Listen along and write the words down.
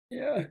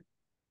Yeah.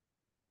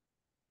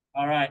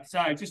 All right,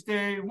 so just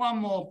do one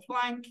more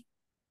plank,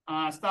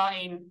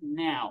 starting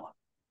now.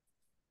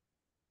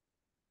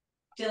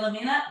 Still a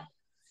minute?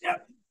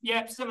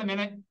 Yep, still a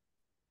minute.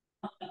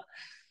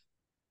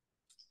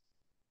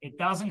 It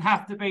doesn't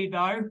have to be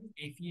though,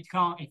 if you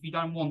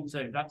don't want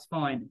to, that's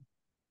fine.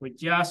 We're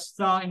just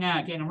starting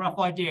out, getting a rough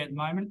idea at the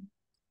moment.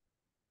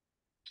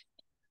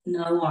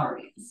 No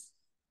worries.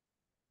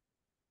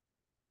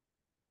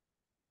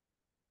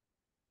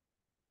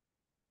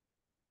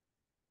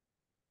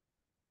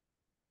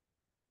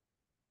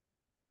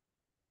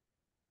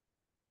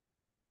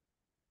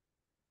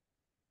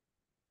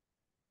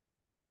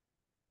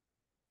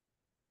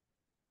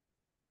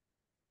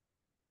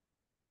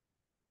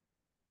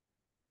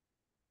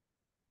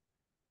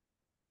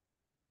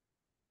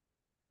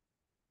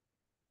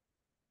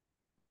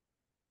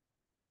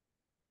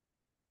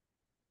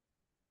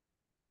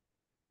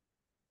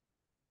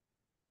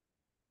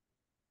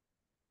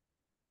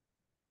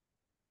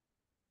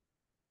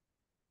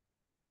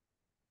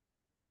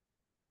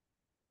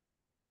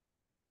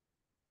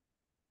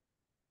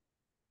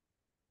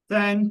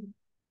 Ten,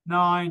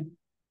 nine,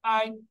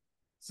 eight,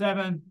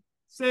 seven,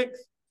 six,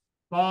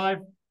 five,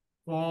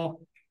 four,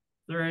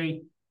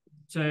 three,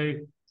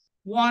 two,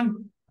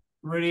 one.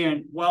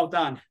 Brilliant. Well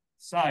done.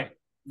 So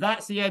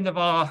that's the end of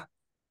our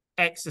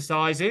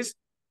exercises.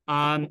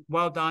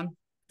 Well done.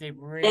 Did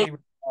really, really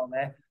well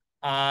there.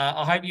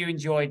 I hope you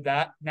enjoyed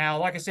that. Now,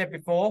 like I said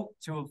before,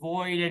 to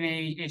avoid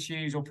any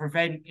issues or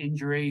prevent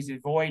injuries,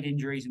 avoid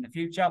injuries in the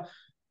future,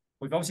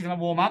 we've obviously done a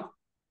warm up.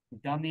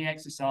 We've done the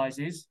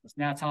exercises. It's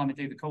now time to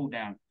do the cool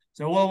down.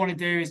 So all I want to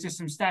do is just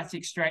some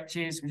static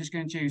stretches. We're just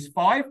going to choose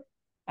 5.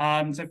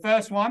 So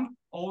first one,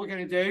 all we're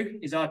going to do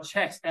is our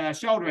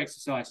shoulder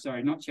exercise.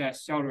 Sorry, not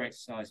chest, shoulder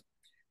exercise.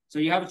 So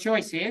you have a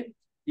choice here.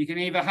 You can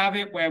either have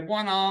it where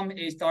one arm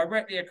is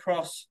directly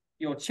across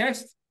your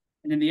chest,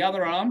 and then the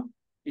other arm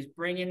is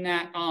bringing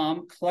that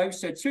arm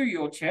closer to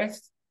your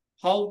chest.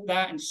 Hold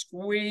that and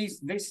squeeze.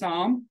 This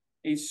arm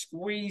is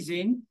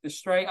squeezing the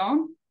straight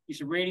arm. You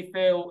should really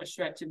feel a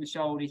stretch in the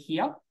shoulder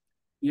here.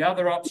 The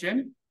other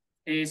option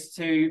is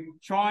to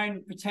try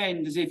and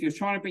pretend as if you're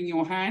trying to bring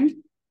your hand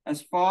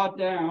as far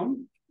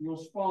down your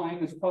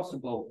spine as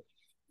possible.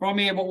 From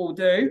here, what we'll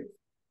do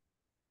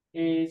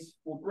is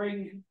we'll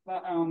bring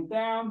that arm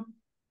down,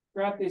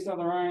 grab this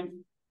other hand,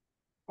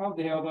 hold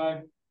the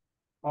elbow,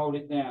 hold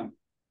it down.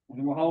 And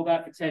then we'll hold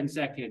that for 10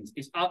 seconds.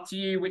 It's up to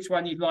you which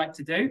one you'd like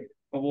to do,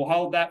 but we'll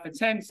hold that for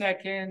 10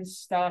 seconds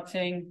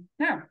starting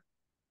now.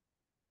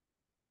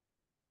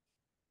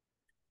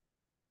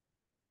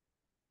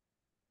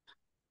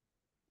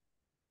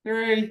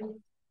 3,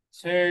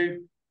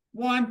 2,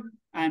 1,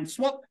 and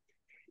swap.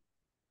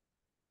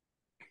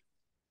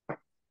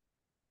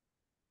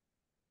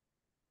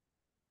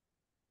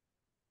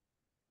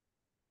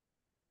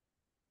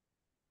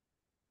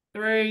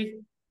 3,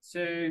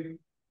 2,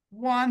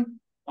 1.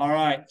 All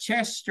right,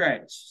 chest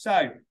stretch.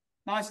 So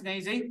nice and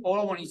easy. All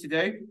I want you to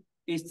do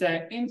is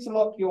to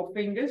interlock your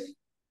fingers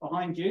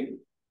behind you.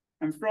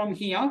 And from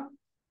here,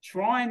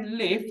 try and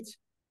lift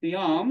the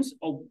arms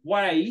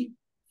away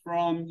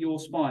from your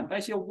spine,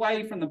 basically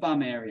away from the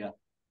bum area.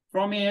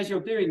 From here, as you're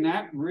doing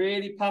that,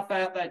 really puff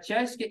out that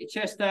chest, get your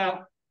chest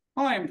out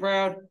high and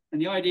proud. And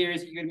the idea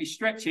is you're going to be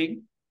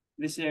stretching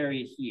this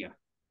area here.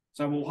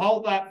 So we'll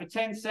hold that for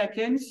 10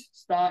 seconds,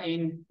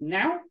 starting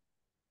now.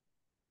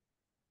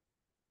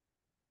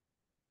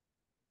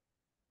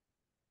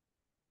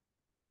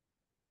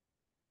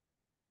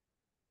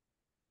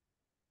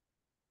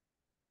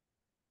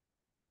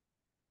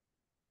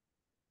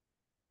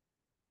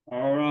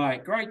 All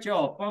right, great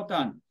job. Well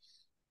done.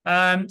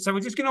 So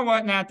we're just going to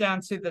work now down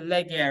to the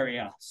leg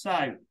area.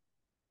 So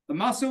the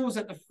muscles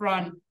at the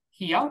front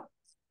here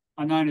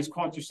are known as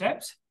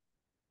quadriceps.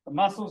 The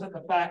muscles at the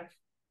back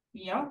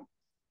here,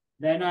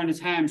 they're known as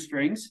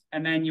hamstrings.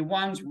 And then your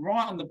ones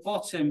right on the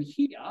bottom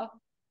here,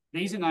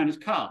 these are known as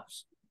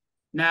calves.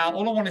 Now,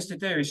 all I want us to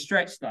do is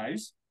stretch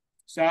those.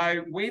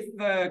 So with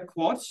the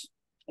quads,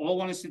 all I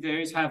want us to do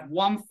is have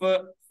one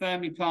foot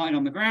firmly planted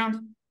on the ground.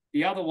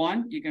 The other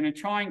one, you're going to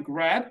try and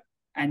grab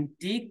and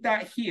dig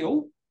that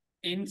heel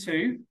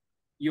into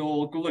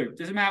your glute.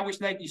 Doesn't matter which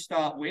leg you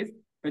start with,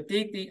 but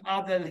dig the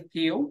other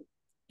heel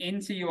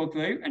into your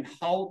glute and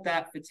hold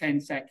that for 10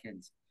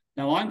 seconds.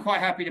 Now, I'm quite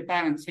happy to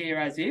balance here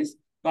as is,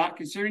 but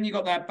considering you've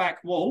got that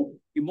back wall,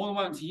 you're more than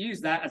welcome to use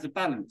that as a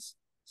balance.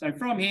 So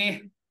from here,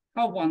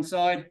 hold one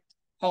side,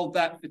 hold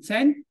that for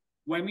 10.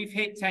 When we've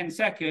hit 10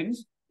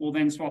 seconds, we'll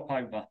then swap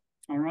over.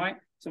 All right.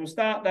 So we'll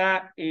start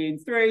that in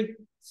 3,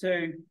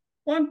 2,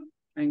 1,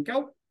 and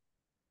go.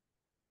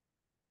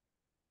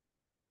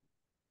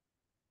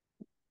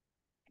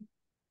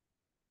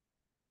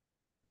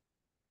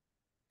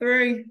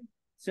 3,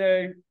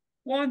 2,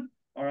 1.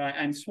 All right,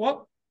 and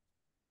swap.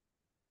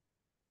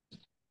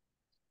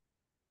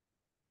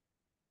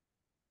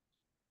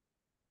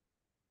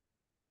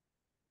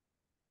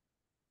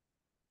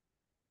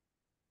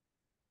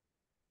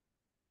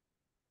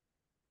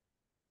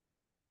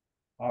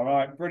 All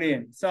right,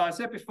 brilliant. So I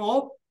said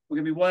before, we're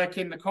going to be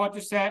working the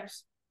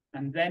quadriceps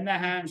and then the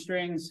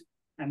hamstrings,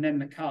 and then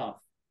the calf.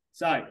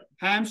 So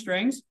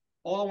hamstrings,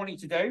 all I want you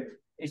to do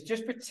is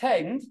just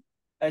pretend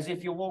as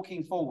if you're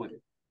walking forward.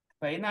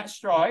 But in that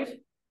stride,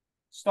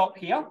 stop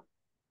here.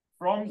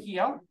 From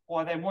here,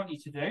 what I then want you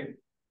to do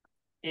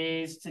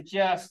is to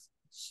just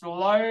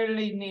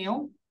slowly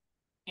kneel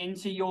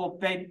into your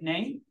bent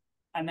knee,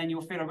 and then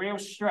you'll feel a real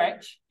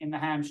stretch in the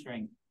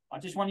hamstring. I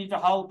just want you to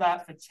hold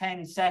that for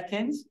 10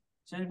 seconds.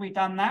 As soon as we've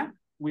done that,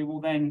 we will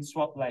then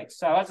swap legs.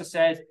 So as I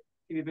said,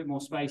 give you a bit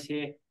more space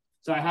here.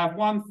 So I have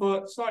one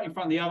foot slightly in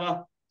front of the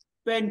other,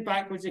 bend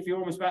backwards if you're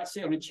almost about to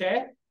sit on a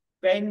chair,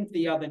 bend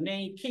the other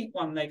knee, keep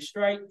one leg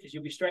straight because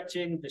you'll be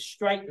stretching the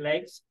straight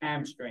legs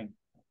hamstring.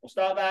 We'll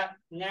start that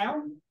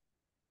now.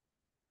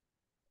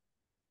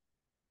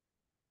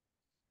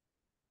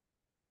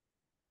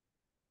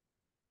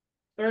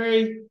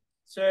 Three,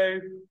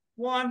 two,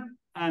 one,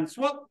 and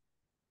swap.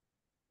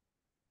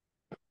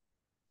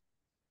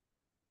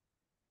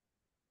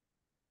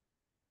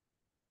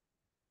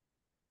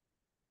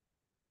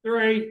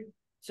 Three,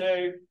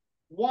 two,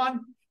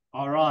 one.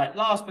 All right,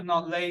 last but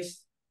not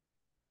least,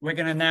 we're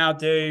going to now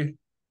do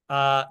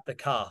the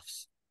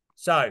calves.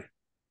 So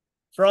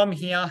from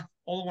here,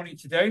 all I want you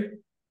to do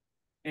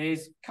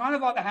is kind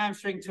of like the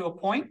hamstring to a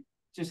point,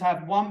 just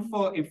have one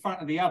foot in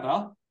front of the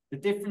other. The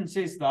difference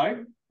is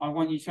though, I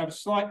want you to have a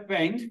slight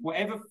bend.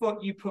 Whatever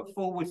foot you put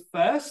forward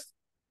first,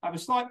 have a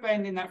slight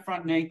bend in that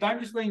front knee. Don't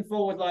just lean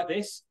forward like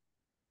this.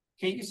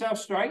 Keep yourself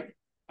straight.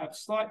 Have a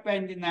slight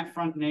bend in that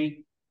front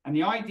knee. And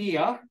the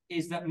idea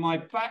is that my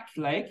back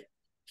leg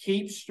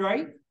keeps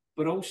straight,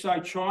 but also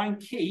try and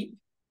keep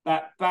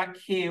that back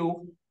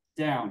heel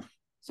down.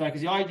 So,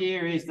 because the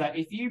idea is that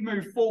if you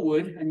move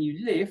forward and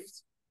you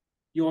lift,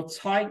 you're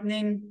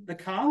tightening the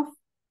calf,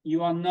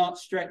 you are not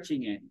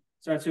stretching it.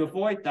 So to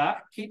avoid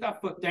that, keep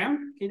that foot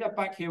down, keep that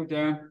back heel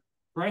down,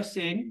 press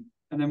in,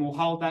 and then we'll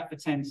hold that for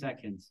 10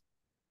 seconds.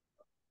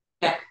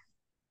 Yeah.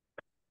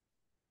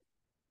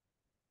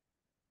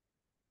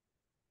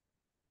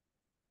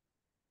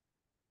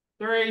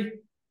 3,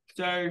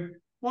 2,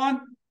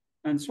 1,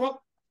 and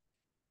swap.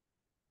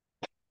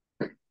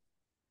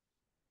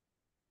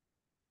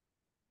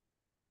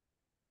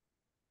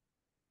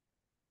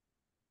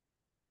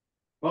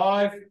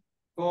 5,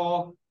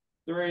 4,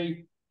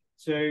 3,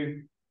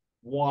 2,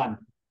 1.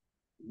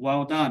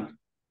 Well done.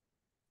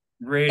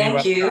 Really Thank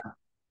well you. done.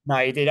 No,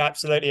 you did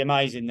absolutely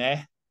amazing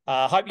there.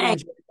 Hope you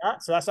enjoyed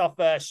that. So that's our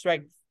first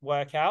strength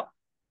workout.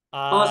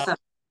 Awesome.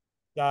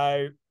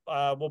 So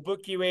we'll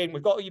book you in.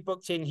 We've got you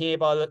booked in here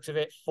by the looks of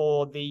it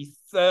for the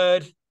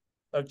 3rd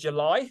of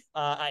July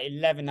at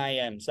 11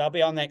 a.m. So that'll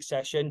be our next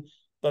session.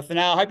 But for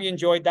now, I hope you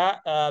enjoyed that.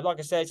 Like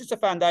I said, it's just a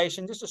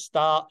foundation, just a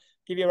start,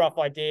 give you a rough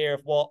idea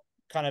of what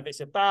kind of it's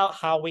about,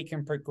 how we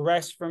can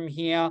progress from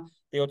here,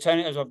 the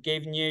alternatives I've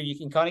given you. You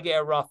can kind of get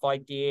a rough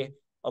idea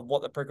of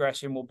what the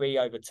progression will be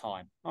over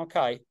time.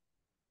 Okay.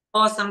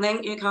 Awesome.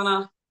 Thank you,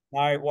 Connaugh.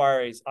 No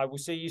worries. I will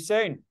see you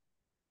soon.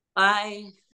 Bye.